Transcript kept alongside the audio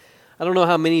I don't know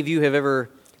how many of you have ever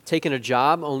taken a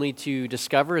job only to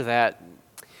discover that,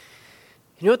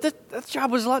 you know what, that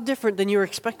job was a lot different than you were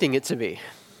expecting it to be.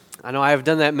 I know I have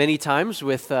done that many times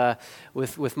with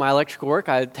my electrical work.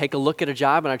 I take a look at a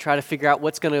job and I try to figure out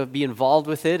what's going to be involved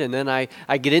with it, and then I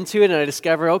get into it and I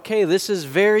discover, okay, this is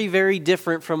very, very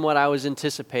different from what I was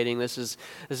anticipating. This is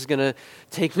going to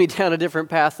take me down a different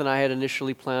path than I had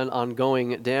initially planned on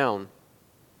going down.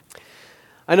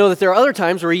 I know that there are other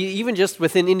times where even just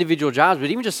within individual jobs, but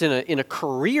even just in a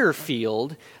career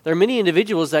field, there are many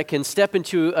individuals that can step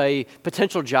into a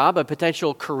potential job, a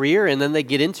potential career, and then they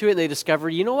get into it and they discover,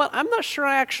 you know what, I'm not sure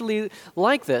I actually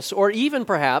like this. Or even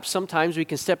perhaps sometimes we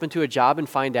can step into a job and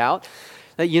find out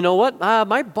that, you know what,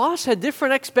 my boss had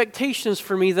different expectations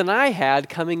for me than I had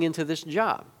coming into this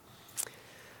job.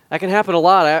 That can happen a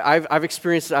lot. I've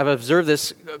observed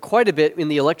this quite a bit in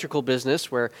the electrical business,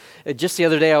 where just the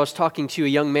other day I was talking to a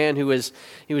young man he was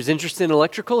interested in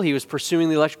electrical. He was pursuing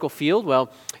the electrical field. Well,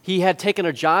 he had taken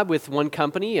a job with one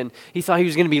company, and he thought he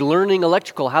was going to be learning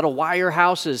electrical, how to wire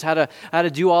houses, how to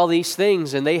do all these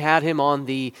things, and they had him on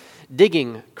the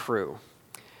digging crew.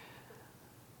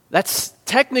 That's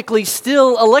technically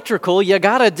still electrical. You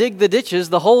got to dig the ditches.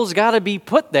 The holes got to be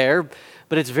put there.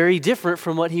 But it's very different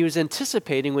from what he was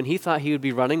anticipating when he thought he would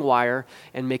be running wire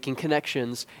and making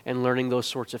connections and learning those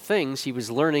sorts of things. He was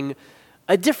learning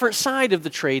a different side of the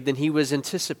trade than he was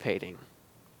anticipating.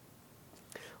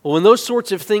 Well, when those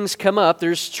sorts of things come up,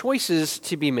 there's choices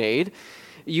to be made.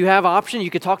 You have options. You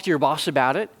could talk to your boss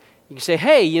about it. You can say,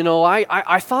 hey, you know,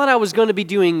 I thought I was going to be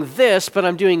doing this, but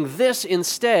I'm doing this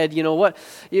instead. You know what?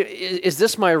 Is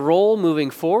this my role moving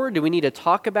forward? Do we need to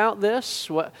talk about this?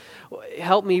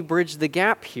 Help me bridge the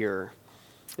gap here.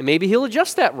 And maybe he'll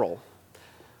adjust that role.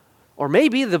 Or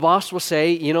maybe the boss will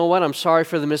say, you know what, I'm sorry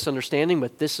for the misunderstanding,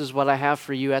 but this is what I have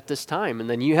for you at this time. And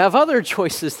then you have other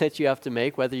choices that you have to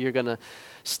make, whether you're going to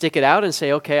stick it out and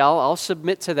say, okay, I'll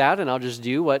submit to that and I'll just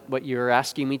do what you're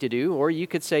asking me to do. Or you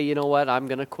could say, you know what, I'm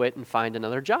going to quit and find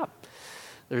another job.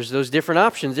 There's those different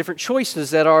options, different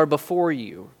choices that are before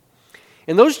you.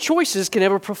 And those choices can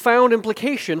have a profound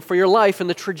implication for your life and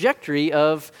the trajectory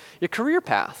of your career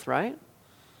path, right?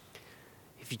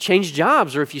 If you change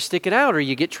jobs, or if you stick it out, or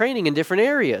you get training in different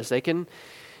areas, they can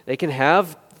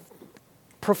have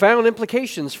profound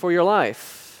implications for your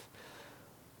life.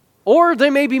 Or they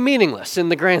may be meaningless in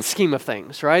the grand scheme of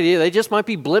things, right? They just might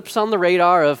be blips on the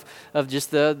radar of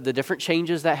just the different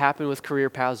changes that happen with career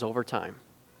paths over time.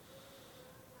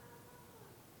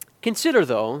 Consider,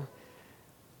 though,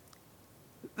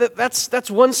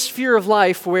 that's one sphere of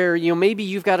life where, you know, maybe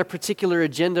you've got a particular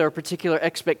agenda or particular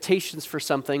expectations for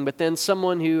something, but then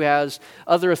someone who has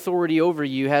other authority over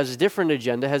you has a different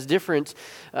agenda, has different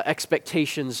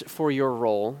expectations for your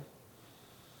role.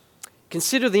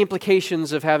 Consider the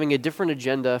implications of having a different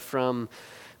agenda from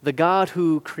the God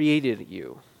who created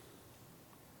you.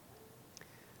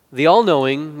 The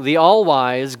all-knowing, the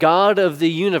all-wise God of the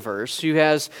universe who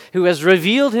has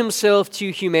revealed himself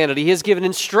to humanity. He has given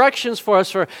instructions for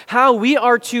us for how we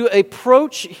are to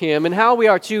approach him and how we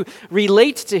are to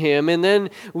relate to him. And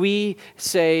then we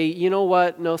say, you know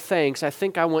what, no thanks. I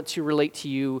think I want to relate to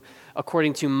you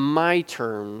according to my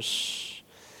terms.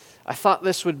 I thought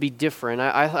this would be different.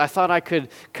 I thought I could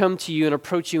come to you and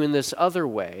approach you in this other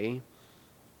way.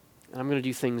 I'm going to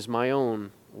do things my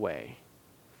own way.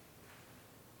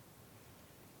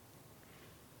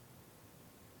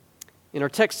 In our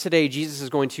text today, Jesus is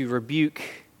going to rebuke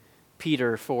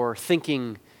Peter for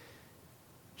thinking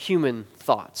human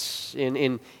thoughts,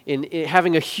 in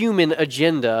having a human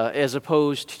agenda as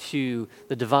opposed to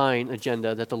the divine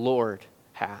agenda that the Lord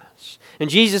has. And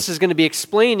Jesus is going to be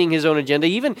explaining his own agenda,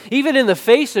 even in the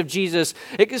face of Jesus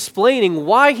explaining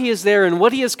why he is there and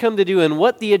what he has come to do and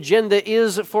what the agenda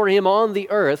is for him on the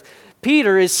earth.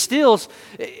 Peter is still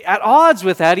at odds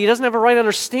with that. He doesn't have a right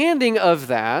understanding of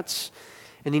that.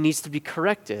 And he needs to be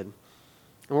corrected. And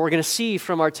what we're going to see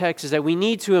from our text is that we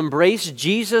need to embrace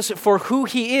Jesus for who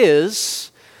he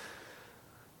is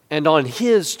and on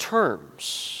his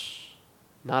terms,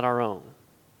 not our own.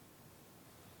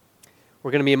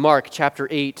 We're going to be in Mark chapter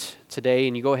 8 today,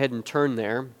 and you go ahead and turn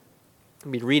there.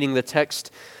 I'll be reading the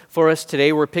text for us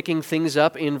today. We're picking things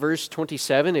up in verse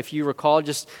 27. If you recall,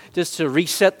 just to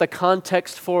reset the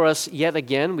context for us yet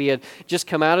again, we had just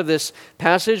come out of this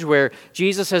passage where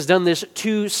Jesus has done this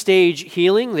two-stage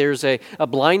healing. There's a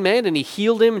blind man, and he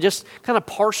healed him just kind of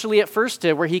partially at first,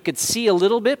 where he could see a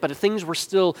little bit, but things were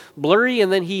still blurry,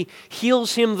 and then he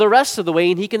heals him the rest of the way,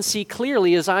 and he can see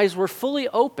clearly. His eyes were fully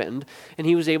opened, and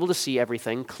he was able to see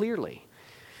everything clearly.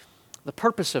 The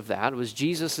purpose of that was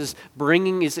Jesus is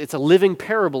bringing, it's a living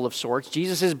parable of sorts.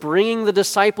 Jesus is bringing the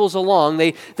disciples along.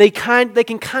 They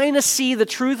can kind of see the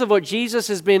truth of what Jesus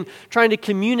has been trying to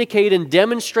communicate and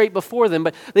demonstrate before them,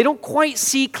 but they don't quite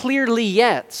see clearly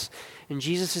yet. And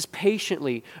Jesus is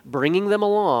patiently bringing them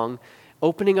along,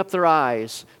 opening up their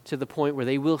eyes to the point where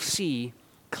they will see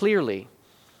clearly.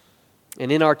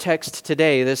 And in our text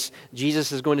today,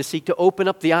 Jesus is going to seek to open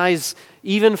up the eyes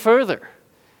even further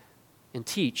and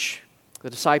teach the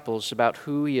disciples about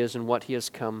who he is and what he has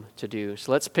come to do.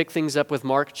 So let's pick things up with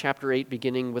Mark chapter 8,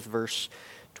 beginning with verse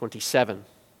 27.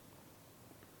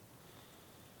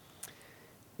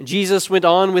 And Jesus went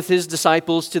on with his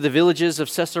disciples to the villages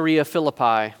of Caesarea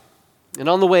Philippi. And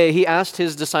on the way, he asked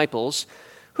his disciples,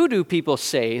 "Who do people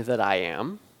say that I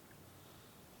am?"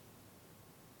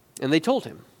 And they told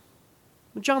him,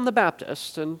 "John the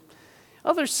Baptist, and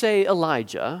others say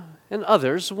Elijah, and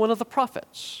others one of the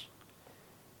prophets."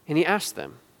 And he asked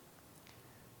them,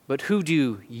 "But who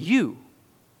do you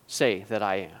say that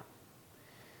I am?"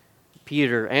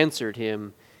 Peter answered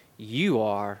him, "You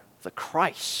are the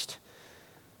Christ."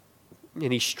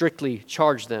 And he strictly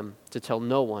charged them to tell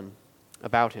no one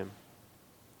about him.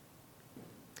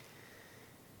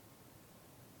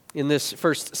 In this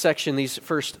first section, these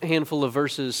first handful of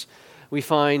verses, we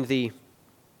find the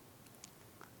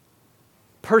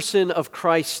person of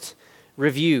Christ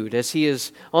reviewed as he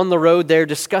is on the road there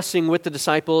discussing with the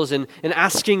disciples and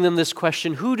asking them this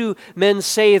question, "Who do men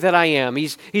say that I am?"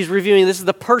 He's reviewing, this is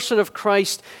the person of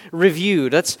Christ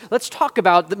reviewed. Let's talk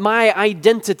about my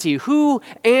identity. Who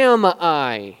am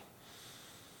I?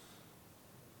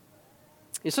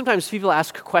 Sometimes people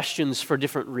ask questions for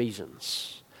different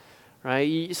reasons,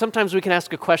 right? Sometimes we can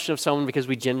ask a question of someone because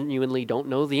we genuinely don't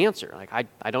know the answer. Like,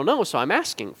 I don't know, so I'm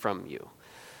asking from you.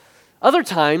 Other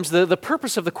times, the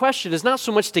purpose of the question is not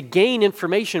so much to gain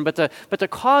information, but to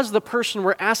cause the person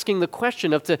we're asking the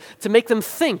question of to make them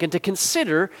think and to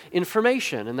consider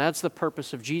information. And that's the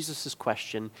purpose of Jesus'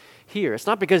 question here. It's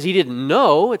not because he didn't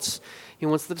know, he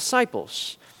wants the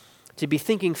disciples to be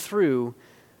thinking through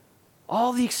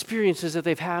all the experiences that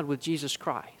they've had with Jesus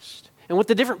Christ and what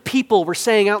the different people were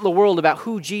saying out in the world about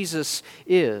who Jesus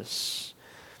is,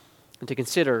 and to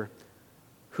consider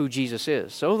who Jesus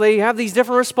is. So they have these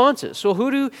different responses. So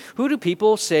who do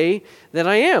people say that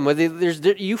I am?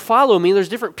 You follow me. There's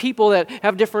different people that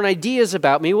have different ideas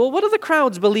about me. Well, what do the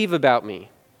crowds believe about me?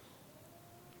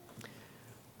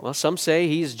 Well, some say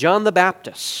he's John the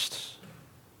Baptist.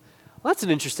 Well, that's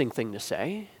an interesting thing to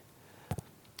say.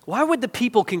 Why would the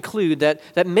people conclude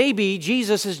that maybe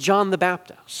Jesus is John the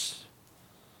Baptist?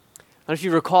 I don't know if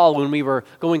you recall when we were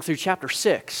going through chapter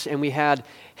 6 and we had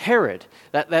Herod,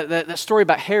 that story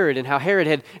about Herod and how Herod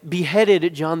had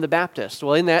beheaded John the Baptist.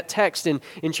 Well, in that text in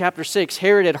chapter 6,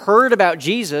 Herod had heard about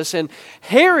Jesus and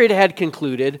Herod had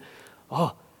concluded,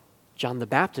 "Oh, John the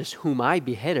Baptist, whom I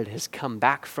beheaded, has come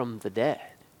back from the dead."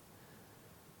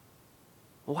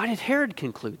 Well, why did Herod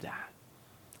conclude that?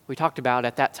 We talked about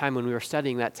at that time when we were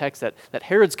studying that text that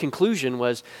Herod's conclusion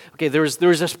was, okay, there was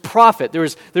this prophet, there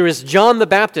was John the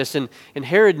Baptist, and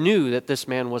Herod knew that this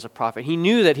man was a prophet. He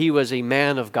knew that he was a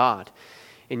man of God.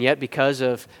 And yet because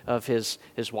of his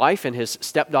wife and his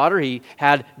stepdaughter, he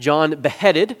had John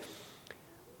beheaded.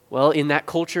 Well, in that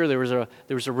culture, there was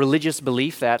a religious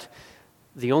belief that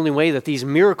the only way that these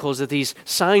miracles, that these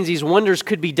signs, these wonders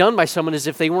could be done by someone is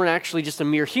if they weren't actually just a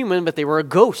mere human, but they were a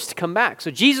ghost come back.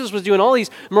 So Jesus was doing all these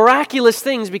miraculous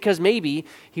things because maybe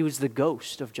he was the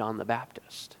ghost of John the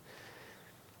Baptist.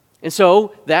 And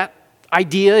so that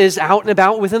idea is out and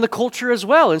about within the culture as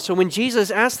well. And so when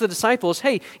Jesus asked the disciples,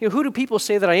 "Hey, who do people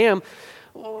say that I am?"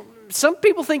 Well, some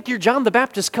people think you're John the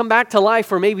Baptist come back to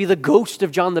life, or maybe the ghost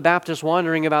of John the Baptist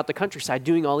wandering about the countryside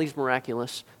doing all these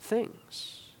miraculous things.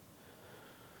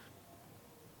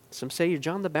 Some say you're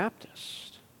John the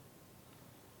Baptist.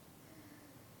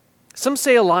 Some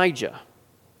say Elijah.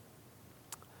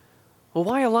 Well,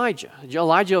 why Elijah?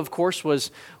 Elijah, of course,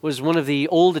 was one of the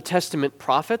Old Testament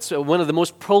prophets, one of the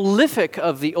most prolific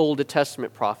of the Old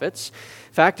Testament prophets.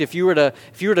 In fact, if you were to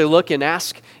look and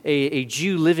ask a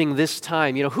Jew living this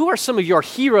time, who are some of your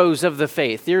heroes of the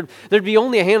faith? There'd be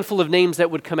only a handful of names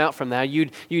that would come out from that.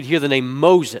 You'd hear the name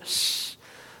Moses,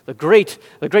 the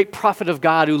great prophet of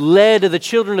God who led the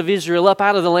children of Israel up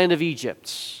out of the land of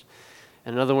Egypt.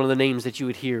 And another one of the names that you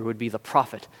would hear would be the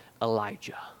prophet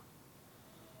Elijah,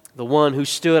 the one who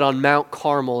stood on Mount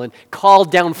Carmel and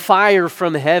called down fire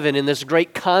from heaven in this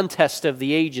great contest of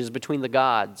the ages between the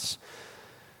gods,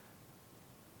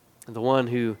 and the one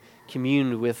who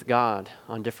communed with God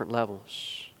on different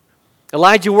levels.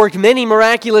 Elijah worked many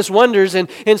miraculous wonders, and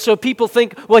so people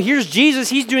think, well, here's Jesus,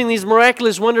 he's doing these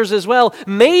miraculous wonders as well.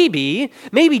 Maybe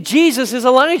Jesus is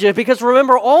Elijah, because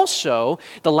remember also,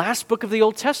 the last book of the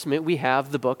Old Testament, we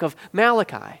have the book of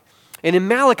Malachi. And in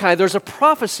Malachi, there's a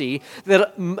prophecy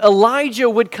that Elijah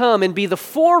would come and be the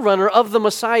forerunner of the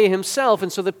Messiah himself.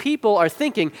 And so the people are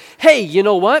thinking, hey, you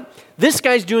know what? This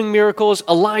guy's doing miracles,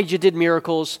 Elijah did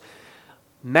miracles.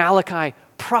 Malachi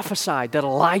prophesied that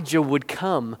Elijah would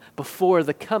come before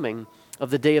the coming of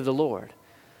the day of the Lord.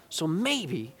 So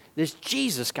maybe this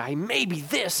Jesus guy, maybe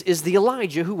this is the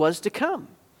Elijah who was to come.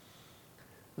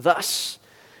 Thus,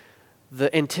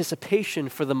 the anticipation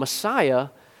for the Messiah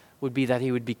would be that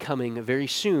he would be coming very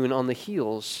soon on the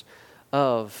heels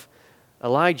of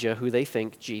Elijah, who they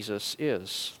think Jesus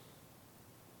is.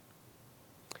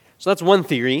 So that's one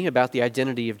theory about the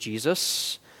identity of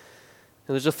Jesus.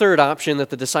 And there's a third option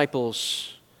that the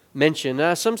disciples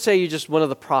mention. Some say you're just one of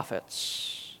the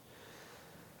prophets.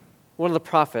 One of the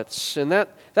prophets. And that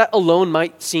alone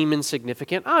might seem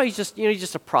insignificant. Oh, he's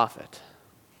just a prophet.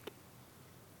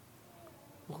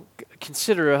 Well,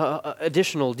 consider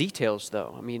additional details,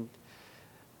 though. I mean,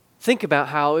 think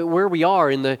about where we are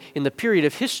in the period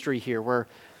of history here, where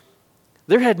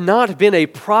there had not been a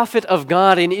prophet of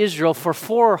God in Israel for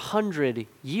 400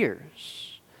 years.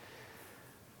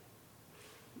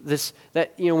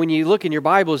 When you look in your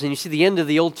Bibles and you see the end of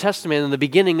the Old Testament and the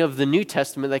beginning of the New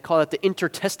Testament, they call it the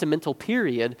intertestamental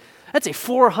period. That's a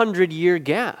 400-year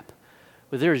gap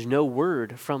where there is no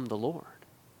word from the Lord.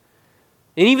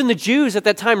 And even the Jews at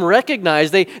that time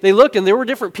recognized, they looked, and there were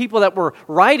different people that were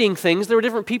writing things, there were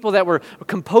different people that were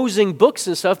composing books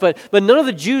and stuff, but none of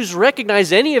the Jews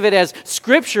recognized any of it as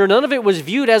Scripture. None of it was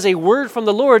viewed as a word from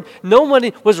the Lord. No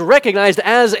one was recognized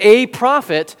as a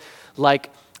prophet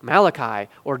like Malachi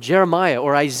or Jeremiah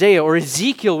or Isaiah or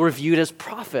Ezekiel were viewed as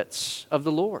prophets of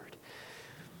the Lord.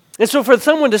 And so for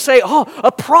someone to say, oh,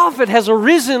 a prophet has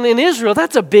arisen in Israel,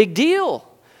 that's a big deal.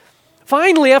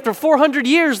 Finally, after 400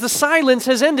 years, the silence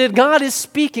has ended. God is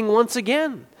speaking once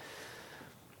again.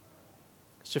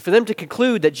 So for them to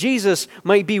conclude that Jesus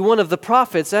might be one of the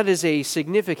prophets, that is a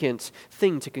significant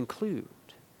thing to conclude.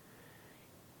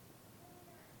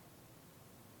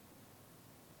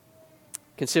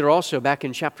 Consider also back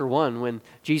in chapter 1 when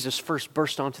Jesus first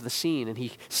burst onto the scene and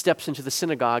he steps into the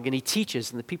synagogue and he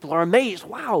teaches and the people are amazed.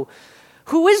 Wow,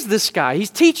 who is this guy? He's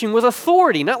teaching with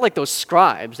authority, not like those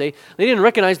scribes. They didn't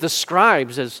recognize the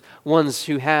scribes as ones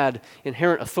who had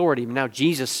inherent authority. Now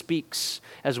Jesus speaks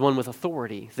as one with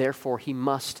authority. Therefore, he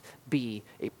must be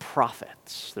a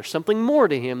prophet. There's something more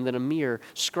to him than a mere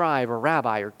scribe or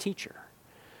rabbi or teacher.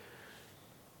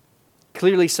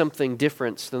 Clearly something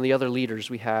different than the other leaders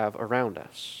we have around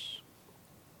us.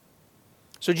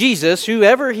 So Jesus,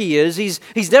 whoever he is, he's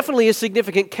definitely a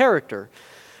significant character.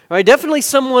 Right? Definitely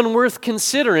someone worth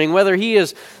considering, whether he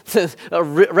is a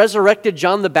resurrected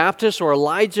John the Baptist or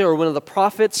Elijah or one of the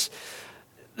prophets.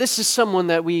 This is someone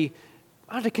that we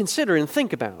ought to consider and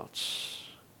think about.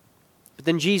 But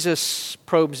then Jesus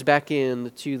probes back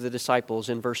in to the disciples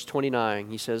in verse 29.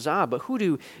 He says, but who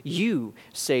do you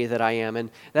say that I am?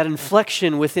 And that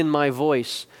inflection within my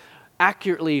voice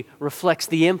accurately reflects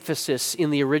the emphasis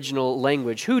in the original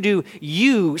language. Who do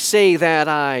you say that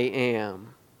I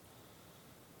am?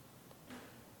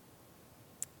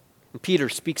 And Peter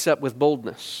speaks up with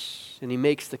boldness, and he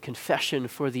makes the confession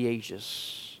for the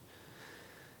ages.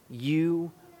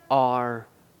 You are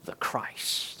the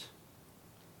Christ.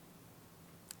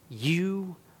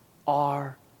 You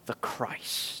are the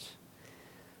Christ.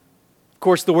 Of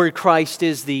course, the word Christ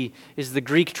is the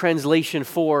Greek translation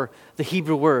for the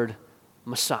Hebrew word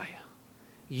Messiah.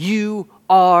 You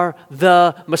are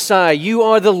the Messiah. You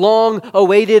are the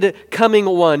long-awaited coming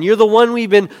one. You're the one we've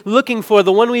been looking for,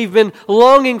 the one we've been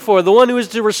longing for, the one who is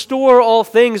to restore all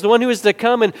things, the one who is to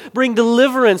come and bring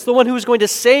deliverance, the one who is going to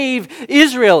save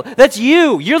Israel. That's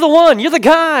you. You're the one. You're the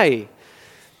guy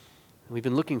we've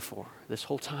been looking for this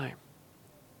whole time.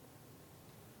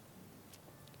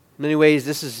 In many ways,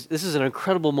 this is an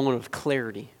incredible moment of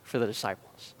clarity for the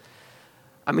disciples.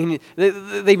 I mean,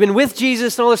 they've been with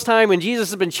Jesus all this time, and Jesus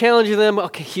has been challenging them.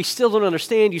 Okay, you still don't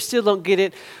understand. You still don't get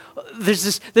it.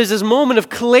 There's this moment of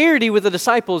clarity with the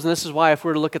disciples, and this is why if we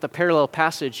were to look at the parallel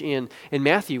passage in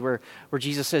Matthew where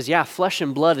Jesus says, yeah, flesh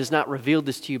and blood has not revealed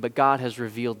this to you, but God has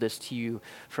revealed this to you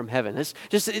from heaven. It's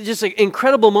just an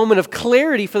incredible moment of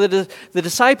clarity for the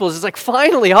disciples. It's like,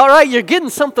 finally, all right, you're getting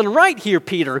something right here,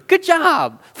 Peter. Good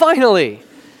job, finally.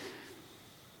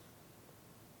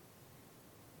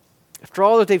 After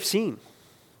all that they've seen,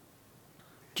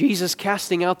 Jesus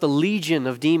casting out the legion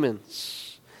of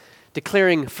demons,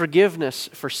 declaring forgiveness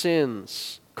for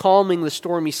sins, calming the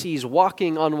stormy seas,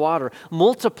 walking on water,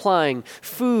 multiplying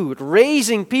food,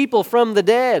 raising people from the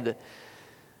dead.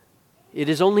 It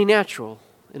is only natural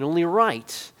and only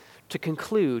right to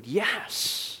conclude,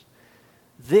 yes,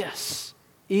 this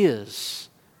is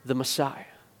the Messiah.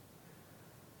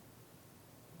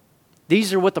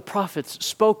 These are what the prophets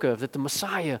spoke of, that the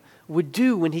Messiah would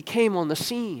do when he came on the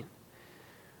scene.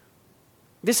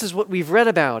 This is what we've read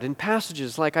about in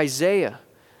passages like Isaiah.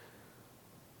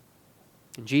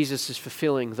 And Jesus is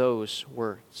fulfilling those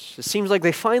words. It seems like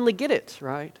they finally get it,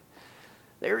 right?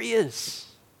 There he is,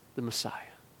 the Messiah.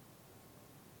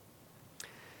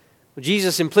 Well,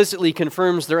 Jesus implicitly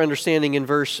confirms their understanding in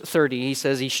verse 30. He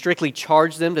says he strictly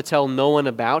charged them to tell no one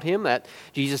about him. That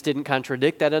Jesus didn't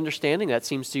contradict that understanding. That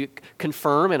seems to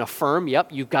confirm and affirm,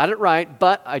 yep, you got it right,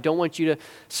 but I don't want you to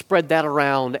spread that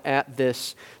around at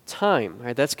this time.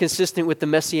 Right? That's consistent with the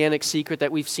messianic secret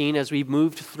that we've seen as we've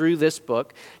moved through this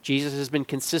book. Jesus has been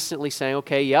consistently saying,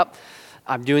 okay, yep,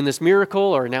 I'm doing this miracle,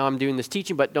 or now I'm doing this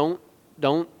teaching, but don't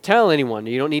tell anyone.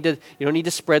 You don't need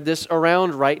to spread this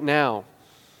around right now.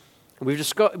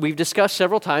 We've discussed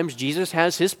several times, Jesus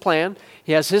has his plan,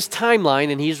 he has his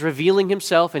timeline, and he's revealing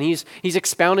himself, and he's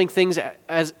expounding things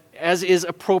as is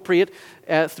appropriate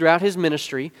throughout his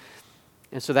ministry.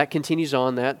 And so that continues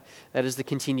on. That is the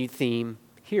continued theme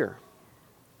here.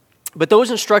 But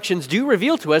those instructions do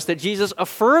reveal to us that Jesus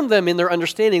affirmed them in their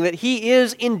understanding that he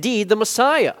is indeed the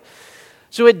Messiah.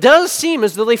 So it does seem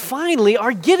as though they finally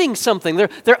are getting something.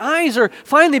 Their eyes are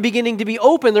finally beginning to be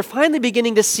open. They're finally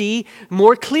beginning to see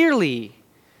more clearly.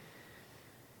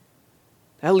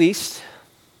 At least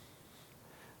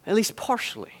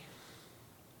partially.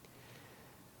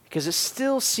 Because it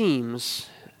still seems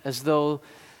as though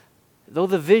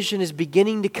the vision is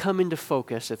beginning to come into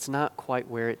focus, it's not quite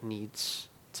where it needs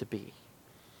to be.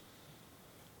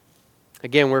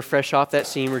 Again, we're fresh off that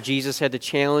scene where Jesus had to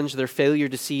challenge their failure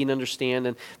to see and understand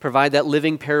and provide that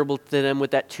living parable to them with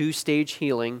that two-stage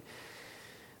healing.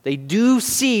 They do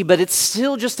see, but it's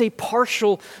still just a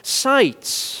partial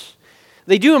sight.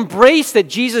 They do embrace that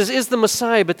Jesus is the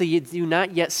Messiah, but they do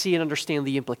not yet see and understand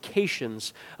the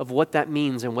implications of what that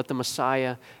means and what the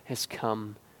Messiah has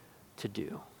come to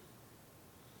do.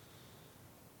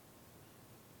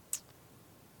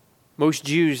 Most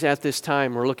Jews at this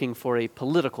time were looking for a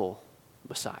political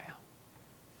Messiah.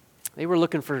 They were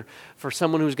looking for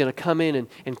someone who was going to come in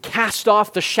and cast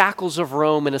off the shackles of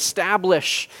Rome and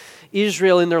establish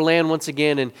Israel in their land once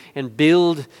again and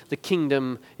build the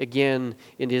kingdom again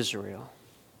in Israel.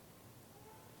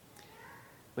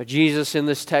 But Jesus in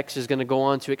this text is going to go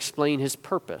on to explain his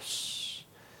purpose.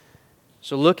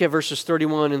 So look at verses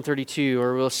 31 and 32,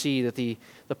 where we'll see that the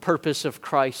purpose of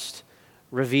Christ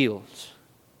revealed.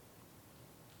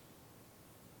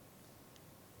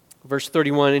 Verse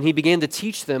 31, and he began to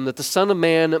teach them that the Son of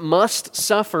Man must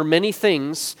suffer many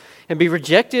things and be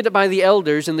rejected by the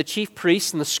elders and the chief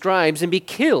priests and the scribes and be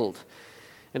killed,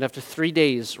 and after 3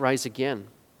 days rise again.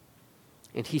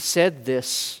 And he said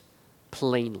this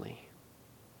plainly.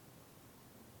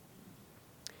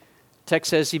 The text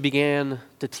says he began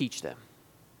to teach them.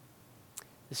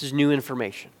 This is new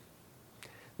information.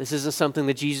 This isn't something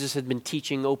that Jesus had been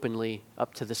teaching openly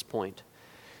up to this point.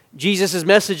 Jesus'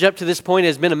 message up to this point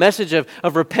has been a message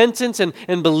of repentance and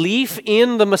belief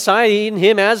in the Messiah, in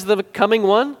him as the coming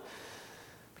one.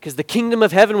 Because the kingdom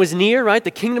of heaven was near, right?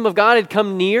 The kingdom of God had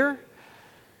come near.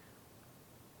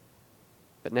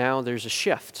 But now there's a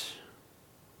shift.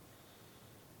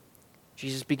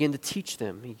 Jesus began to teach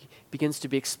them. He begins to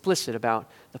be explicit about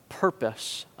the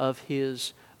purpose of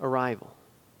his arrival.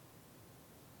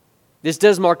 This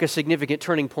does mark a significant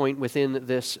turning point within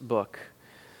this book.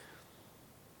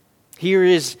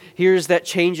 Here's that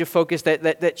change of focus,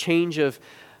 that change of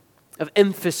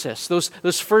emphasis.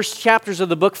 Those first chapters of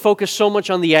the book focus so much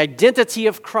on the identity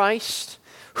of Christ,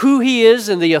 who he is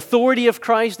and the authority of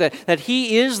Christ, that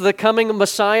he is the coming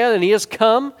Messiah and he has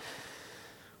come.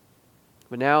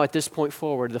 But now at this point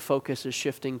forward, the focus is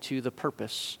shifting to the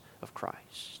purpose of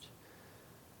Christ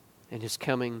and his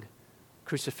coming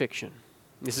crucifixion.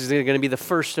 This is going to be the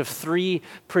first of 3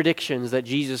 predictions that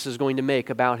Jesus is going to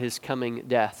make about his coming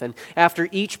death. And after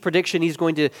each prediction, he's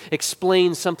going to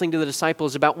explain something to the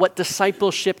disciples about what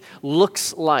discipleship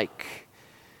looks like.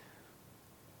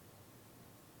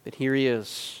 But here he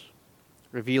is,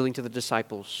 revealing to the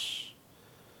disciples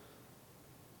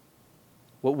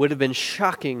what would have been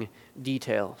shocking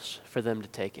details for them to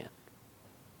take in.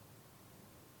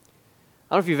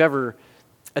 I don't know if you've ever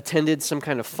attended some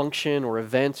kind of function or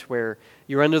event where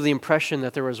you're under the impression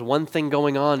that there was one thing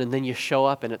going on, and then you show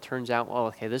up and it turns out, well,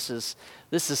 okay, this is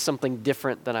something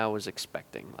different than I was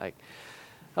expecting. Like,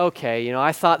 okay,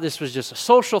 I thought this was just a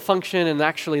social function, and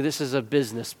actually this is a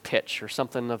business pitch or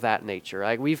something of that nature.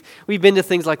 Like we've been to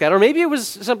things like that. Or maybe it was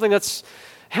something that's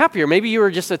happier. Maybe you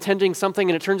were just attending something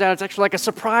and it turns out it's actually like a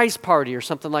surprise party or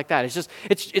something like that.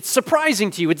 It's surprising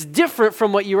to you. It's different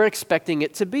from what you were expecting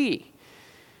it to be.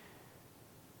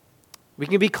 We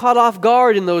can be caught off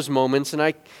guard in those moments, and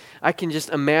I can just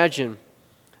imagine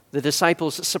the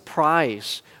disciples'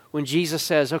 surprise when Jesus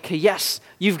says, okay, yes,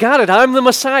 you've got it, I'm the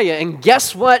Messiah, and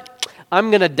guess what?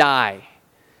 I'm going to die.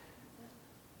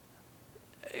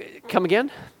 Come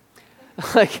again?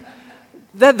 Like,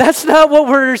 that's not what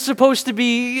we're supposed to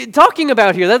be talking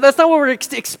about here. That's not what we're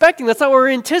expecting. That's not what we're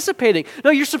anticipating.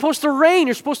 No, you're supposed to reign.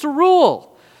 You're supposed to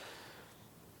rule.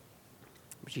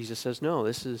 But Jesus says, no,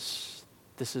 this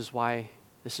is why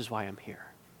I'm here.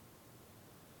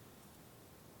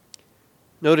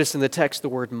 Notice in the text the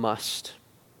word must.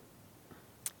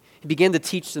 He began to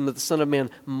teach them that the Son of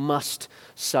Man must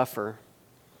suffer.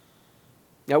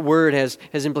 That word has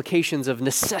implications of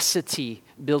necessity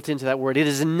built into that word. It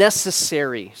is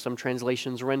necessary. Some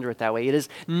translations render it that way. It is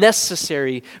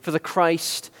necessary for the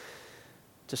Christ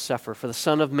to suffer, for the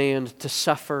Son of Man to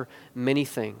suffer many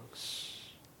things.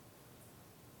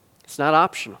 It's not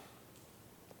optional.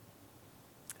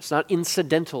 It's not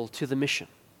incidental to the mission.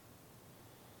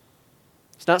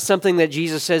 It's not something that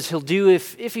Jesus says he'll do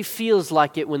if he feels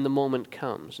like it when the moment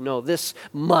comes. No, this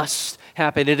must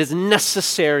happen. It is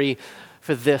necessary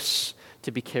for this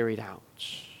to be carried out.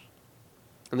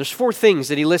 And there's 4 things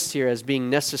that he lists here as being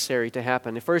necessary to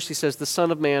happen. At first he says the Son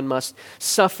of Man must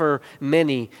suffer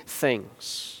many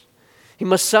things. He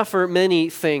must suffer many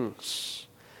things.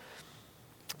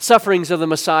 Sufferings of the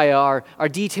Messiah are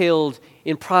detailed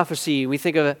in prophecy. We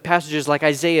think of passages like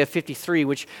Isaiah 53,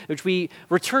 which we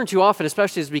return to often,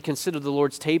 especially as we consider the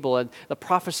Lord's table and the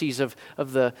prophecies of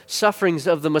the sufferings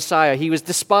of the Messiah. He was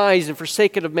despised and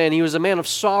forsaken of men. He was a man of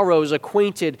sorrows,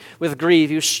 acquainted with grief.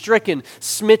 He was stricken,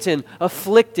 smitten,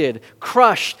 afflicted,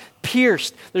 crushed,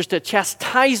 pierced. There's the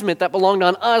chastisement that belonged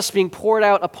on us being poured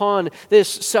out upon this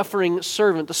suffering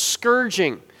servant. The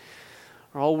scourging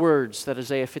are all words that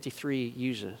Isaiah 53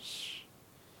 uses.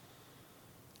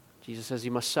 Jesus says he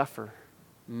must suffer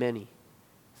many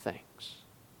things.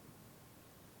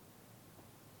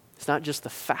 It's not just the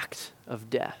fact of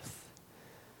death.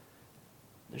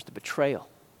 There's the betrayal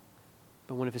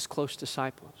by one of his close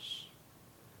disciples,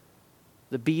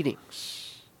 the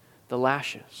beatings, the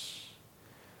lashes,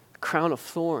 the crown of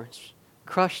thorns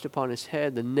crushed upon his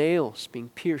head, the nails being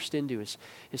pierced into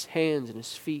his hands and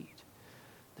his feet,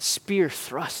 the spear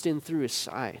thrust in through his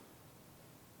side,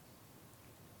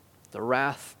 the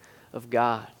wrath of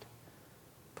God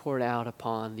poured out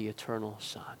upon the eternal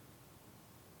Son.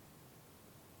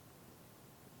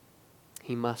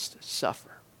 He must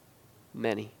suffer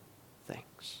many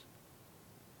things.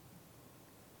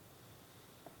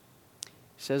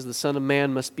 He says the Son of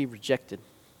Man must be rejected.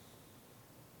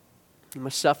 He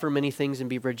must suffer many things and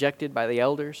be rejected by the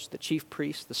elders, the chief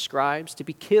priests, the scribes, to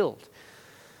be killed.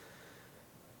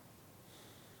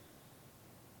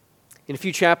 In a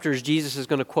few chapters, Jesus is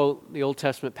going to quote the Old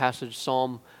Testament passage,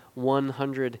 Psalm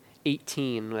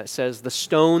 118, that says, the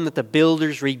stone that the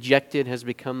builders rejected has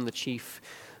become the chief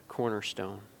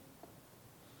cornerstone.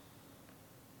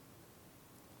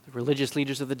 The religious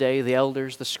leaders of the day, the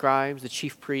elders, the scribes, the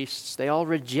chief priests, they all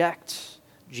reject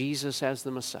Jesus as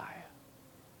the Messiah.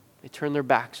 They turn their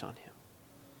backs on him.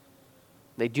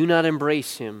 They do not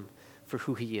embrace him for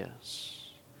who he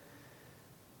is.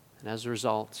 And as a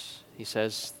result, he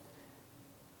says,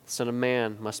 the Son of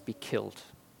Man must be killed.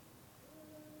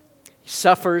 He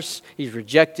suffers, he's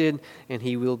rejected, and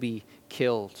he will be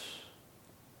killed.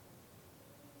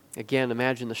 Again,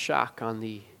 imagine the shock on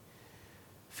the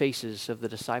faces of the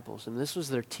disciples. And this was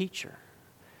their teacher.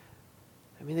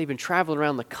 I mean, they've been traveling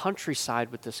around the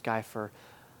countryside with this guy for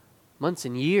months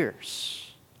and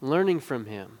years, learning from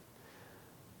him,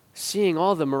 seeing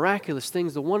all the miraculous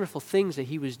things, the wonderful things that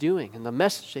he was doing, and the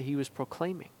message that he was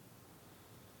proclaiming.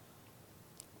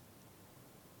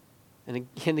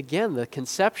 And again, the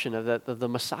conception of the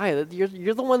Messiah, that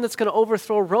you're the one that's going to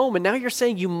overthrow Rome, and now you're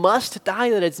saying you must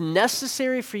die, that it's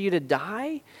necessary for you to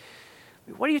die?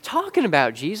 What are you talking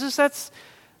about, Jesus? That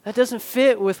doesn't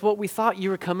fit with what we thought you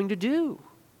were coming to do.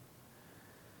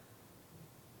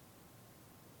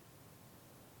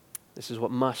 This is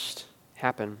what must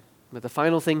happen. But the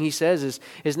final thing he says is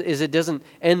it doesn't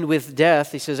end with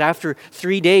death. He says after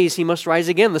 3 days he must rise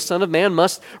again. The Son of Man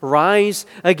must rise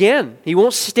again. He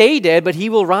won't stay dead, but he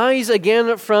will rise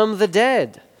again from the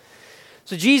dead.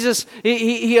 So Jesus,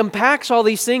 he unpacks all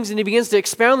these things and he begins to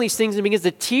expound these things and begins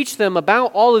to teach them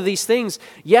about all of these things.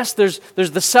 Yes, there's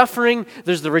the suffering,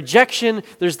 there's the rejection,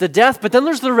 there's the death, but then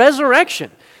there's the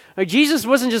resurrection. Jesus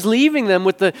wasn't just leaving them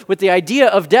with the idea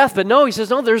of death, but no, he says,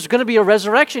 no, there's going to be a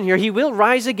resurrection here. He will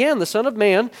rise again. The Son of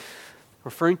Man,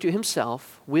 referring to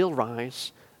himself, will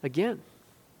rise again.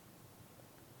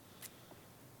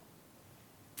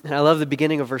 And I love the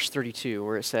beginning of verse 32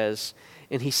 where it says,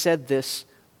 and he said this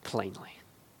plainly.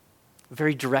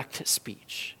 Very direct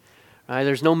speech. Right?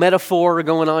 There's no metaphor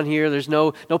going on here. There's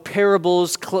no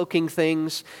parables cloaking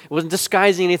things. It wasn't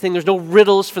disguising anything. There's no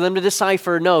riddles for them to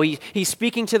decipher. No, he's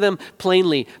speaking to them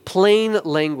plainly. Plain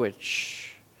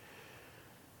language.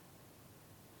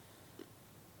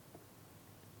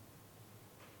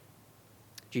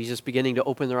 Jesus beginning to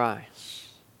open their eyes,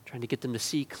 trying to get them to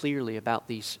see clearly about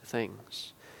these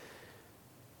things.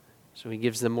 So he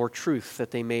gives them more truth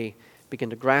that they may begin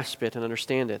to grasp it and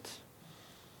understand it.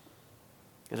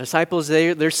 The disciples,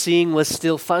 their seeing was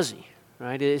still fuzzy,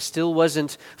 right? It still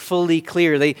wasn't fully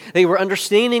clear. They were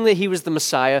understanding that he was the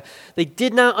Messiah. They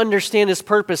did not understand his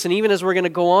purpose. And even as we're going to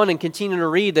go on and continue to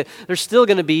read, that there's still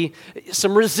going to be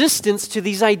some resistance to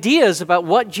these ideas about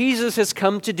what Jesus has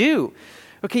come to do.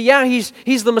 Okay, yeah,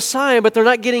 he's the Messiah, but they're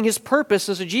not getting his purpose.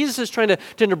 And so Jesus is trying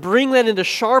to bring that into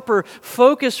sharper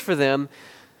focus for them.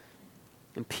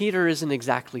 And Peter isn't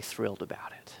exactly thrilled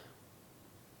about it.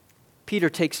 Peter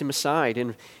takes him aside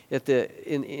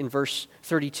in verse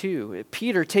 32.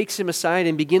 Peter takes him aside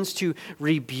and begins to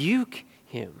rebuke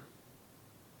him.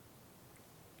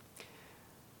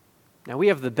 Now we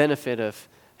have the benefit of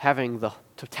having the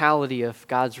totality of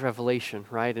God's revelation,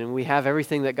 right? And we have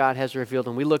everything that God has revealed,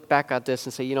 and we look back at this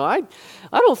and say, I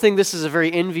don't think this is a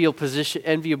very enviable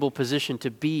position to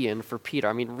be in for Peter.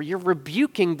 I mean, you're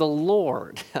rebuking the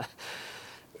Lord.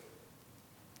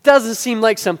 Doesn't seem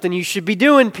like something you should be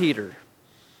doing, Peter.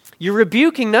 You're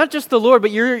rebuking not just the Lord,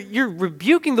 but you're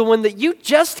rebuking the one that you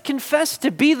just confessed to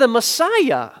be the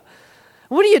Messiah.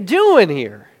 What are you doing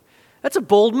here? That's a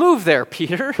bold move there,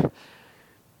 Peter. Well,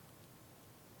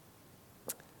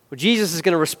 Jesus is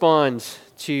going to respond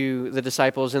to the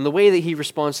disciples, and the way that he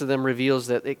responds to them reveals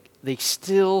that they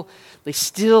still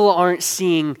aren't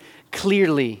seeing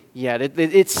clearly yet.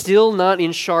 It's still not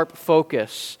in sharp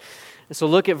focus. And so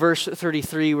look at verse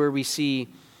 33 where we see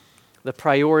the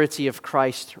priority of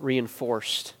Christ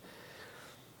reinforced.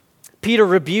 Peter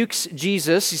rebukes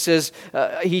Jesus. He says,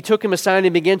 he took him aside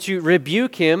and began to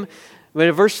rebuke him. But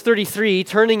in verse 33,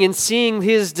 turning and seeing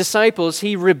his disciples,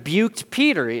 he rebuked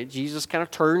Peter. Jesus kind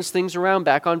of turns things around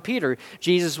back on Peter.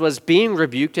 Jesus was being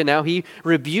rebuked, and now he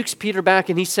rebukes Peter back,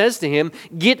 and he says to him,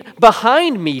 "Get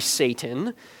behind me,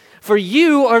 Satan, for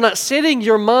you are not setting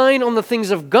your mind on the things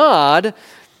of God,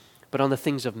 but on the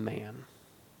things of man."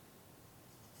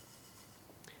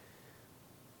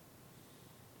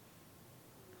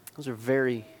 Those are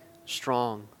very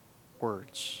strong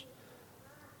words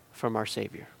from our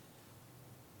Savior.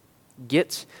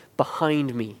 Get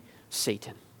behind me,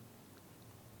 Satan.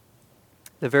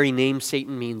 The very name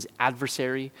Satan means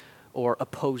adversary or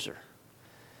opposer.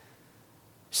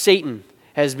 Satan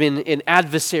has been an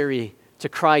adversary to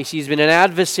Christ. He's been an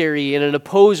adversary and an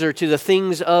opposer to the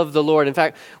things of the Lord. In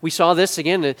fact, we saw this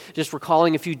again, just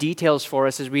recalling a few details for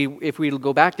us. If we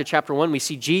go back to chapter 1, we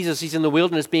see Jesus, he's in the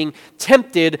wilderness being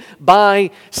tempted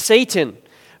by Satan.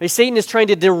 Satan is trying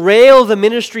to derail the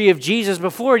ministry of Jesus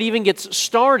before it even gets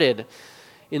started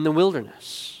in the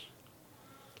wilderness.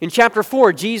 In chapter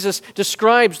 4, Jesus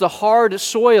describes the hard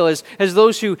soil as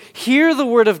those who hear the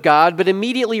word of God but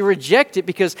immediately reject it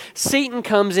because Satan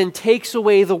comes and takes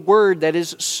away the word that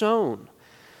is sown.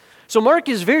 So Mark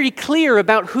is very clear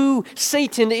about who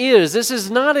Satan is. This is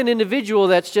not an individual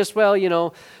that's just,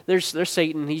 there's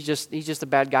Satan. He's just a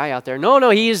bad guy out there. No,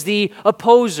 he is the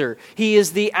opposer. He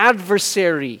is the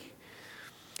adversary.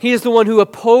 He is the one who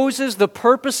opposes the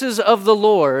purposes of the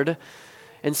Lord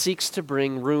and seeks to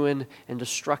bring ruin and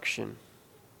destruction.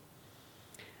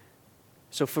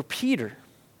 So for Peter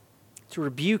to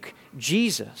rebuke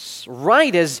Jesus,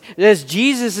 right as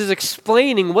Jesus is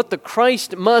explaining what the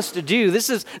Christ must do, this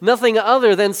is nothing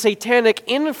other than satanic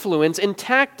influence and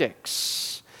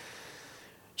tactics.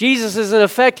 Jesus is in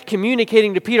effect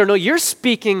communicating to Peter, no, you're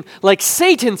speaking like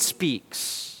Satan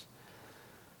speaks.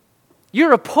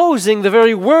 You're opposing the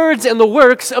very words and the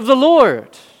works of the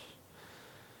Lord.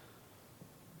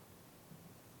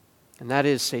 And that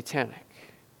is satanic.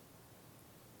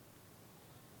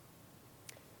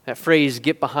 That phrase,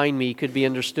 "get behind me," could be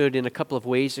understood in a couple of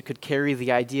ways. It could carry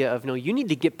the idea of, no, you need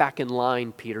to get back in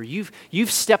line, Peter. You've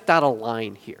stepped out of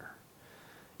line here.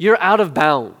 You're out of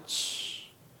bounds.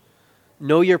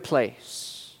 Know your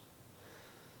place.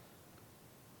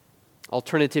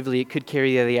 Alternatively, it could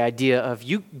carry the idea of,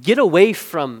 you get away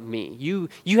from me. You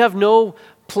have no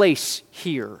place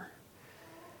here.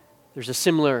 There's a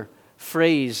similar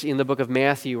phrase in the book of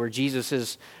Matthew where Jesus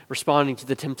is responding to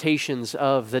the temptations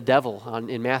of the devil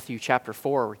in Matthew chapter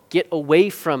 4. Get away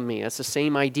from me. That's the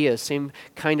same idea, same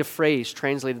kind of phrase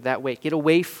translated that way. Get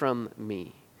away from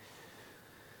me.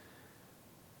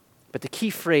 But the key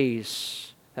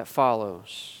phrase that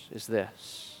follows is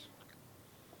this,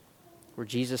 where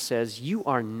Jesus says, you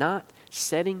are not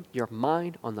setting your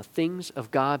mind on the things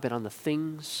of God, but on the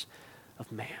things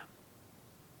of man.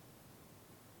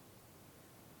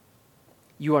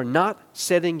 You are not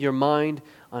setting your mind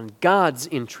on God's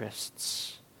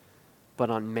interests, but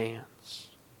on man's.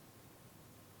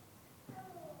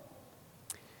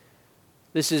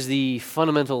 This is the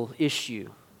fundamental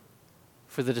issue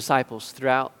for the disciples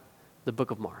throughout the book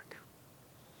of Mark.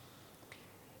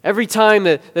 Every time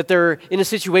that they're in a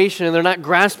situation and they're not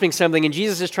grasping something and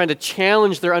Jesus is trying to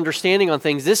challenge their understanding on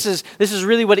things, this is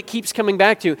really what it keeps coming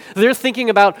back to. They're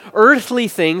thinking about earthly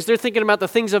things. They're thinking about the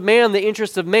things of man, the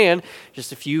interests of man.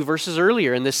 Just a few verses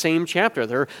earlier in this same chapter,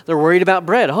 they're worried about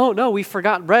bread. Oh, no, we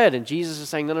forgot bread. And Jesus is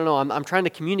saying, no, I'm trying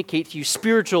to communicate to you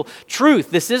spiritual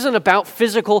truth. This isn't about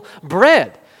physical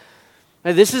bread.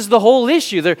 And this is the whole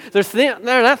issue. They're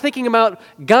not thinking about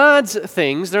God's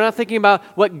things. They're not thinking about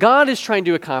what God is trying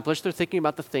to accomplish. They're thinking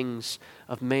about the things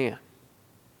of man.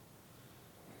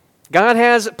 God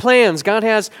has plans. God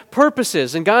has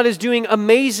purposes. And God is doing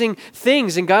amazing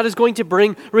things. And God is going to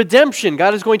bring redemption.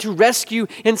 God is going to rescue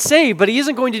and save. But He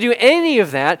isn't going to do any of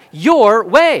that your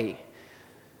way.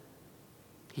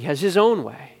 He has His own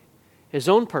way, His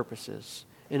own purposes,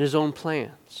 and His own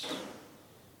plans.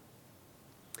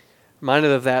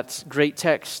 Reminded of that great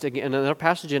text, again, another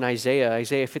passage in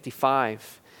Isaiah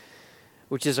 55,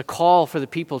 which is a call for the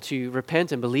people to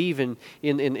repent and believe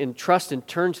and trust and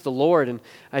turn to the Lord. In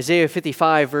Isaiah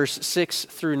 55, verse 6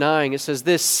 through 9, it says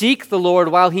this, "Seek the Lord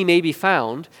while He may be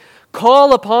found,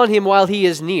 call upon Him while He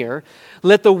is near.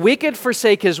 Let the wicked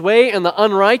forsake his way and the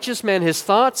unrighteous man his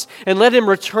thoughts, and let him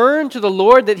return to the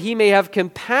Lord that He may have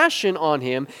compassion on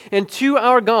him, and to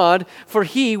our God, for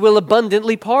He will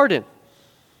abundantly pardon."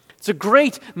 It's a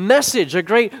great message, a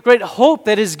great hope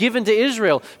that is given to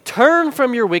Israel. Turn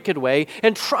from your wicked way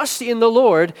and trust in the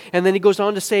Lord. And then he goes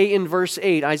on to say in verse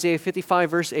 8, Isaiah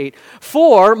 55, verse 8,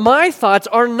 "For my thoughts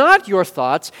are not your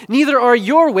thoughts, neither are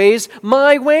your ways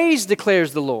my ways,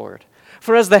 declares the Lord.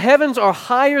 For as the heavens are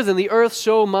higher than the earth,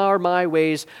 so are my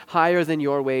ways higher than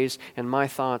your ways, and my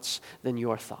thoughts than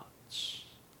your thoughts."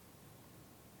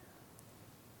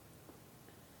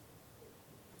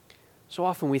 So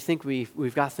often we think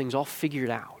we've got things all figured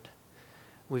out.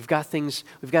 We've got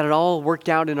it all worked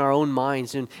out in our own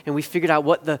minds, and we figured out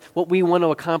what we want to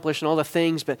accomplish and all the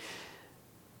things, but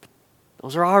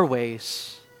those are our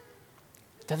ways.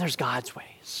 Then there's God's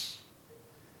ways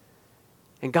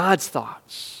and God's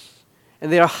thoughts.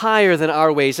 And they are higher than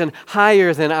our ways and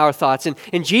higher than our thoughts.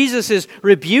 And Jesus is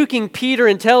rebuking Peter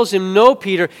and tells him, no,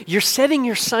 Peter, you're setting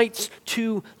your sights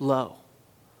too low.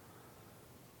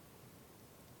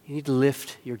 You need to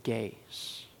lift your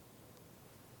gaze.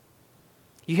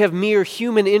 You have mere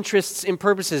human interests and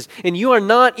purposes, and you are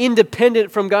not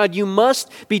independent from God. You must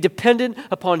be dependent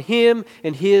upon Him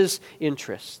and His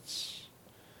interests.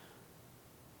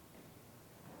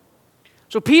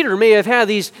 So Peter may have had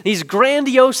these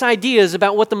grandiose ideas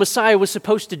about what the Messiah was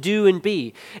supposed to do and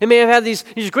be. He may have had these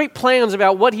great plans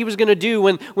about what he was going to do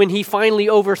when he finally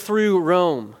overthrew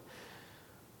Rome.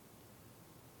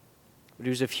 But he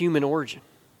was of human origin.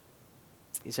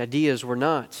 These ideas were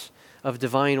not of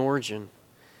divine origin.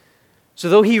 So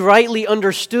though he rightly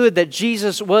understood that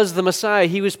Jesus was the Messiah,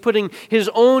 he was putting his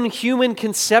own human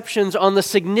conceptions on the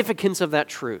significance of that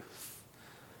truth.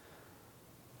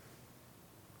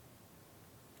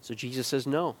 So Jesus says,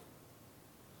 no.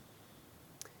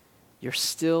 You're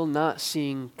still not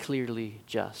seeing clearly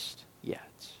just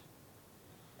yet.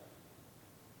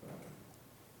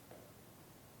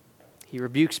 He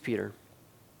rebukes Peter.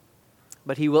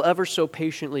 But he will ever so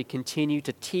patiently continue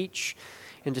to teach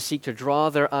and to seek to draw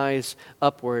their eyes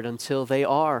upward until they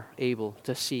are able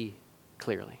to see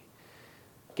clearly.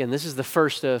 Again, this is the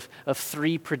first of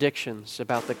three predictions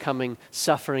about the coming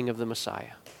suffering of the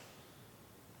Messiah.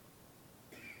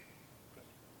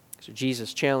 So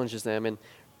Jesus challenges them and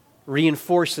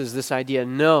reinforces this idea,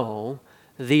 no,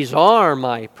 These are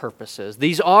my purposes.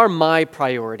 These are my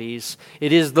priorities.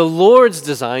 It is the Lord's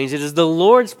designs. It is the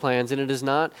Lord's plans, and it is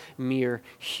not mere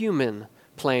human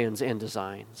plans and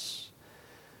designs.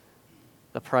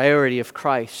 The priority of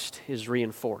Christ is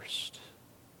reinforced.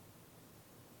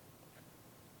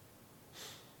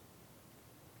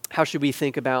 How should we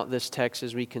think about this text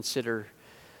as we consider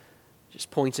just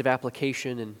points of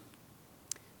application and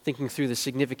thinking through the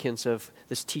significance of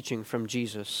this teaching from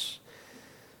Jesus?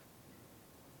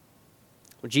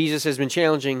 Well, Jesus has been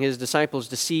challenging his disciples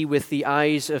to see with the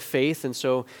eyes of faith, and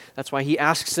so that's why he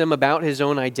asks them about his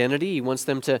own identity. He wants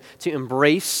them to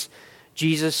embrace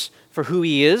Jesus for who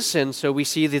he is, and so we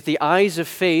see that the eyes of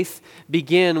faith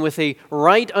begin with a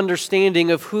right understanding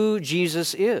of who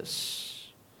Jesus is.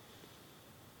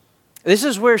 This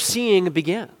is where seeing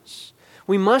begins.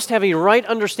 We must have a right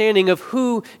understanding of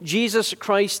who Jesus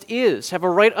Christ is, have a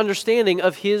right understanding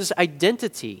of his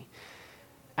identity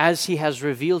as he has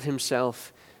revealed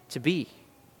himself to be.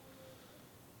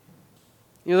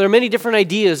 You know, there are many different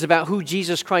ideas about who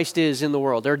Jesus Christ is in the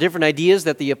world. There are different ideas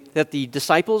that the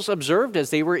disciples observed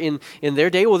as they were in their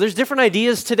day. Well, there's different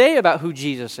ideas today about who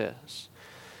Jesus is.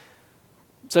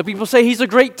 Some people say he's a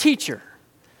great teacher.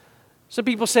 Some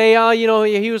people say,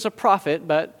 he was a prophet,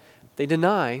 but they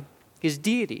deny his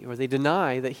deity, or they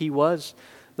deny that he was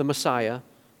the Messiah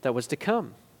that was to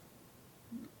come.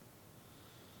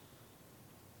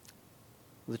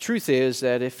 The truth is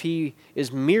that if he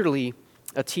is merely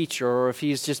a teacher, or if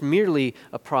he is just merely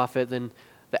a prophet, then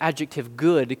the adjective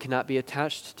good cannot be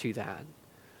attached to that,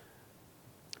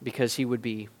 because he would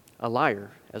be a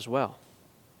liar as well.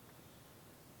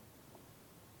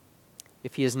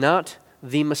 If he is not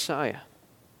the Messiah,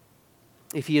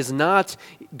 if he is not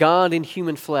God in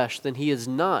human flesh, then he is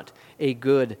not a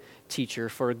good teacher,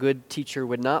 for a good teacher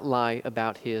would not lie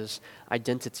about his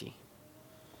identity.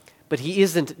 But he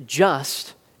isn't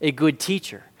just a good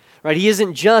teacher, right? He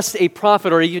isn't just a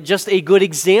prophet or just a good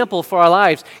example for our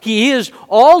lives. He is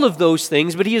all of those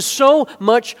things, but he is so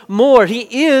much more.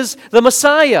 He is the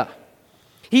Messiah.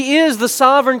 He is the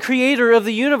sovereign creator of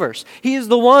the universe. He is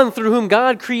the one through whom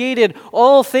God created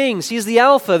all things. He is the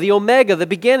Alpha, the Omega, the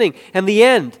beginning, and the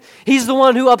end. He's the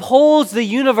one who upholds the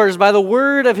universe by the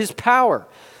word of his power.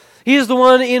 He is the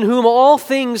one in whom all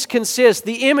things consist,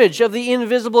 the image of the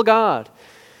invisible God.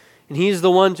 And he is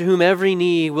the one to whom every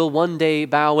knee will one day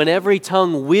bow and every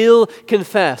tongue will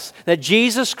confess that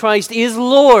Jesus Christ is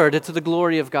Lord, to the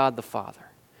glory of God the Father.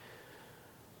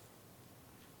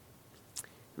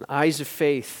 The eyes of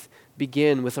faith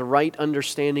begin with a right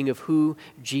understanding of who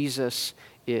Jesus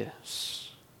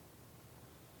is.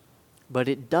 But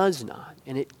it does not,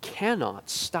 and it cannot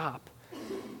stop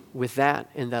with that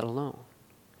and that alone.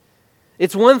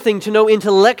 It's one thing to know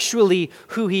intellectually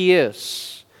who he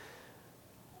is.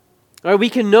 Right,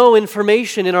 we can know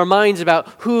information in our minds about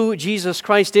who Jesus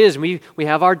Christ is. We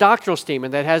have our doctrinal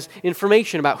statement that has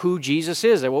information about who Jesus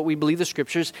is and what we believe the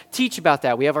Scriptures teach about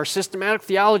that. We have our systematic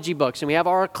theology books and we have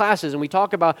our classes and we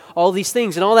talk about all these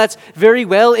things, and all that's very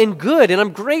well and good, and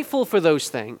I'm grateful for those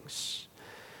things.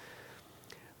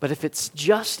 But if it's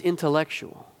just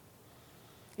intellectual,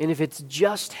 and if it's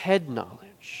just head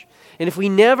knowledge, and if we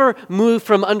never move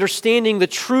from understanding the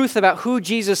truth about who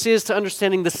Jesus is to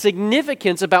understanding the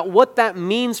significance about what that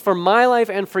means for my life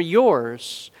and for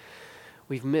yours,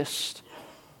 we've missed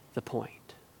the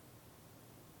point.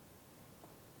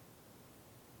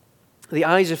 The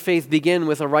eyes of faith begin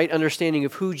with a right understanding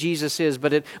of who Jesus is,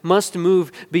 but it must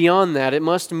move beyond that. It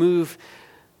must move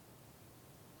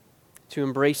to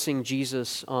embracing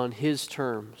Jesus on his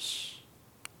terms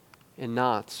and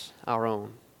not our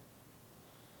own.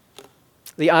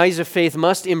 The eyes of faith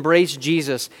must embrace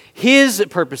Jesus, his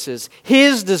purposes,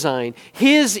 his design,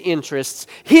 his interests,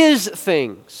 his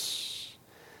things,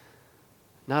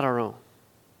 not our own.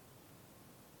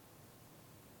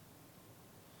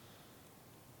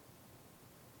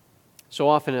 So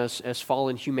often as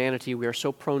fallen humanity, we are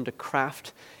so prone to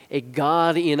craft a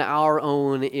God in our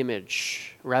own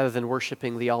image rather than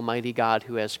worshiping the Almighty God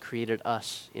who has created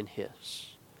us in his.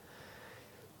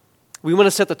 We want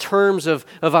to set the terms of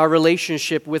our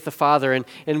relationship with the Father,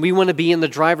 and we want to be in the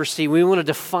driver's seat. We want to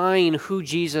define who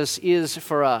Jesus is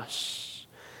for us.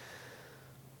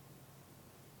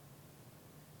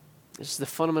 This is the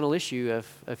fundamental issue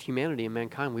of humanity and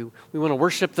mankind. We want to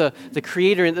worship the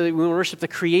Creator, and we want to worship the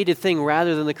created thing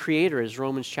rather than the Creator, as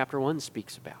Romans chapter 1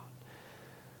 speaks about.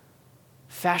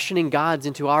 Fashioning gods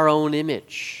into our own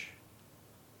image.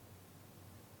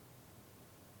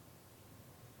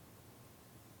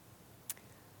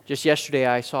 Just yesterday,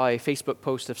 I saw a Facebook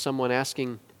post of someone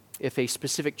asking if a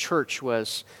specific church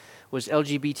was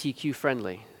LGBTQ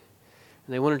friendly.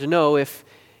 And they wanted to know if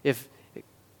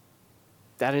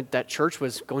that church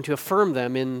was going to affirm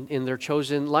them in their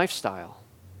chosen lifestyle.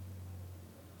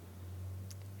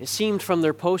 It seemed from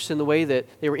their posts and the way that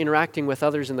they were interacting with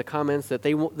others in the comments that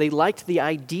they liked the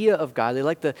idea of God. They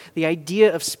liked the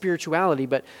idea of spirituality,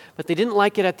 but they didn't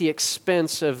like it at the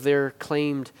expense of their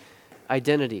claimed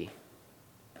identity.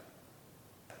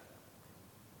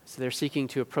 So they're seeking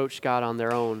to approach God on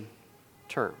their own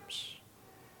terms.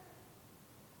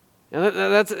 And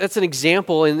that's an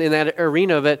example in that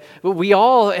arena, but we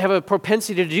all have a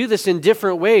propensity to do this in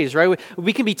different ways, right?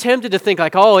 We can be tempted to think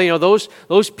like, oh,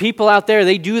 those people out there,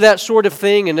 they do that sort of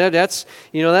thing, and that's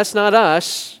not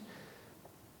us.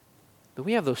 But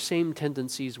we have those same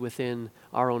tendencies within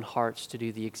our own hearts to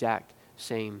do the exact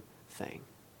same thing.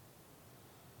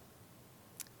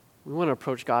 We want to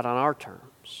approach God on our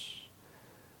terms.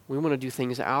 We want to do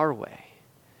things our way.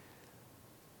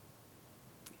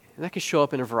 And that can show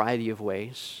up in a variety of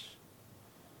ways.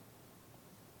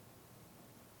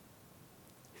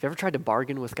 Have you ever tried to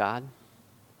bargain with God?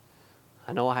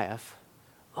 I know I have.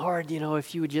 Lord,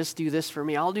 if you would just do this for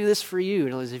me, I'll do this for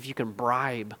you. As if you can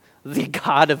bribe the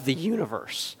God of the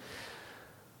universe.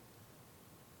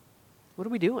 What are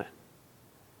we doing?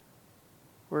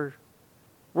 We're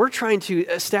trying to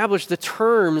establish the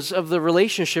terms of the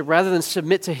relationship rather than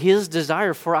submit to His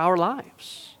desire for our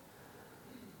lives.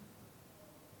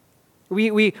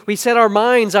 We set our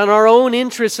minds on our own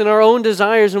interests and our own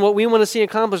desires and what we want to see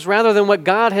accomplished rather than what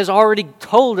God has already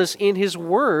told us in His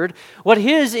Word, what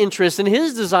His interests and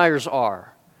His desires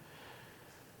are.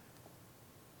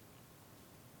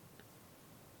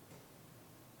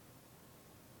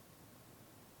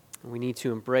 We need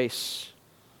to embrace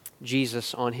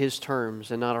Jesus on His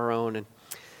terms and not our own. And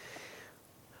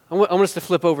I want us to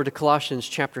flip over to Colossians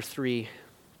chapter 3.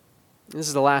 This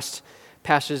is the last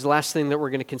passage, the last thing that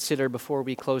we're going to consider before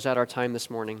we close out our time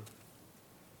this morning.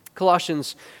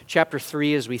 Colossians chapter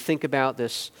 3, as we think about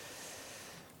this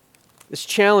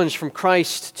challenge from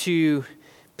Christ to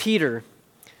Peter,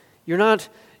 you're not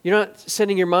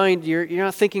setting your mind, you're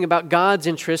not thinking about God's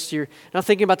interests, you're not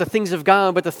thinking about the things of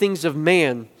God, but the things of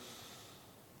man.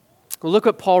 Well, look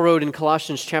what Paul wrote in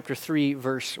Colossians chapter 3,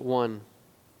 verse 1.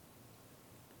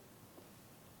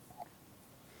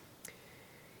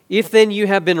 If then you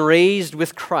have been raised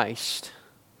with Christ,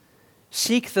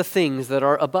 seek the things that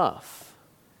are above,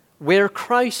 where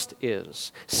Christ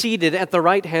is, seated at the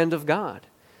right hand of God.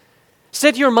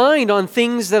 Set your mind on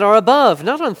things that are above,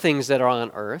 not on things that are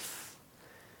on earth.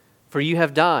 For you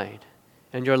have died,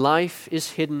 and your life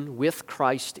is hidden with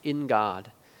Christ in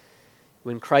God.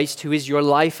 When Christ, who is your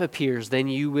life, appears, then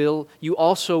you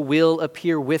also will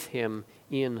appear with Him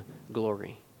in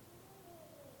glory.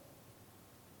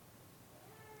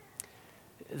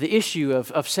 The issue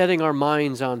of setting our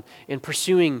minds on and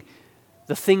pursuing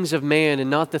the things of man and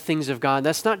not the things of God,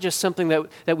 that's not just something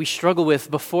that we struggle with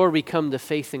before we come to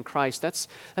faith in Christ. That's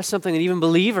something that even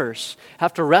believers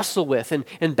have to wrestle with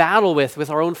and battle with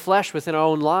our own flesh, within our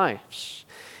own lives.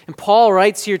 And Paul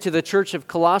writes here to the church of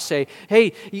Colossae,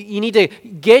 hey, you need to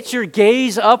get your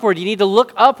gaze upward. You need to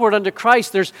look upward unto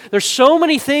Christ. There's so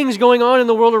many things going on in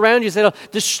the world around you that'll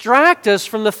distract us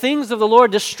from the things of the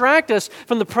Lord, distract us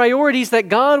from the priorities that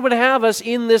God would have us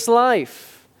in this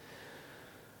life.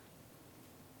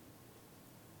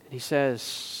 And he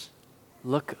says,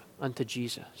 look unto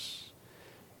Jesus.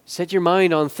 Set your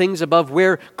mind on things above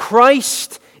where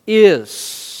Christ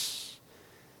is.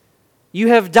 You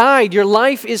have died. Your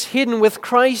life is hidden with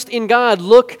Christ in God.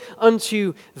 Look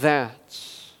unto that.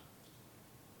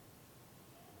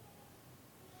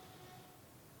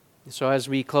 And so as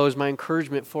we close, my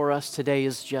encouragement for us today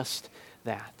is just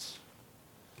that.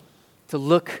 To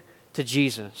look to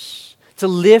Jesus. To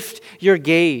lift your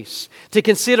gaze. To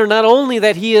consider not only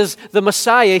that He is the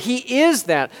Messiah, He is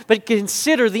that, but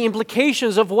consider the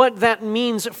implications of what that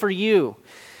means for you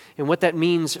and what that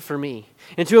means for me.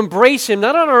 And to embrace Him,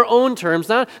 not on our own terms,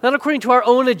 not according to our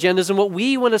own agendas and what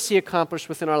we want to see accomplished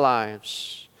within our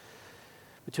lives,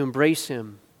 but to embrace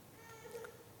Him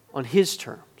on His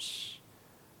terms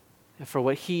and for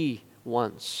what He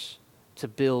wants to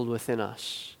build within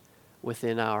us,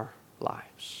 within our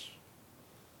lives.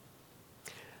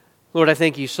 Lord, I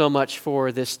thank You so much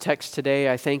for this text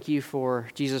today. I thank You for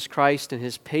Jesus Christ and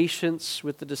His patience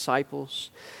with the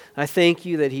disciples. I thank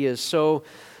You that He is so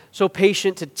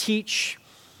patient to teach,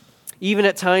 even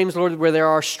at times, Lord, where there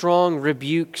are strong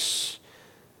rebukes.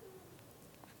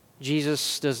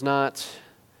 Jesus does not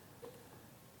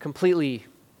completely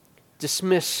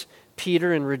dismiss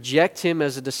Peter and reject him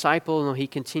as a disciple. No, He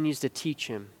continues to teach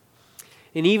him.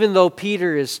 And even though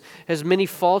Peter has many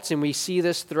faults, and we see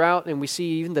this throughout, and we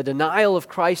see even the denial of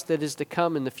Christ that is to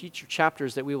come in the future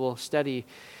chapters that we will study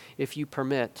if you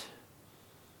permit,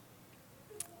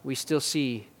 we still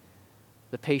see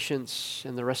the patience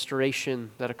and the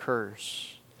restoration that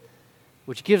occurs,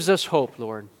 which gives us hope,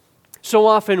 Lord. So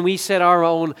often we set our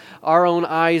own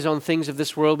eyes on things of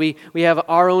this world. We have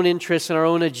our own interests and our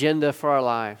own agenda for our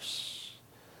lives.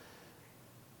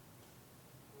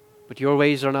 But your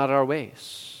ways are not our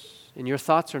ways, and your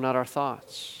thoughts are not our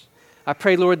thoughts. I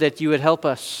pray, Lord, that you would help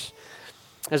us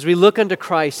as we look unto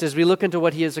Christ, as we look into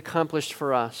what he has accomplished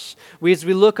for us, as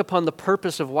we look upon the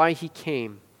purpose of why he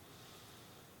came.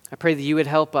 I pray that you would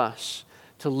help us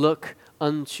to look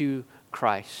unto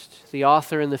Christ, the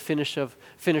author and the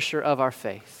finisher of our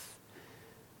faith,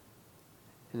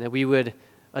 and that we would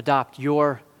adopt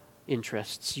your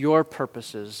interests, your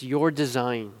purposes, your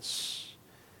designs,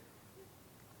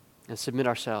 and submit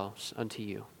ourselves unto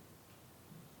you.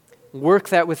 Work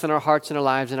that within our hearts and our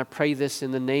lives, and I pray this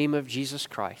in the name of Jesus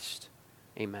Christ.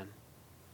 Amen.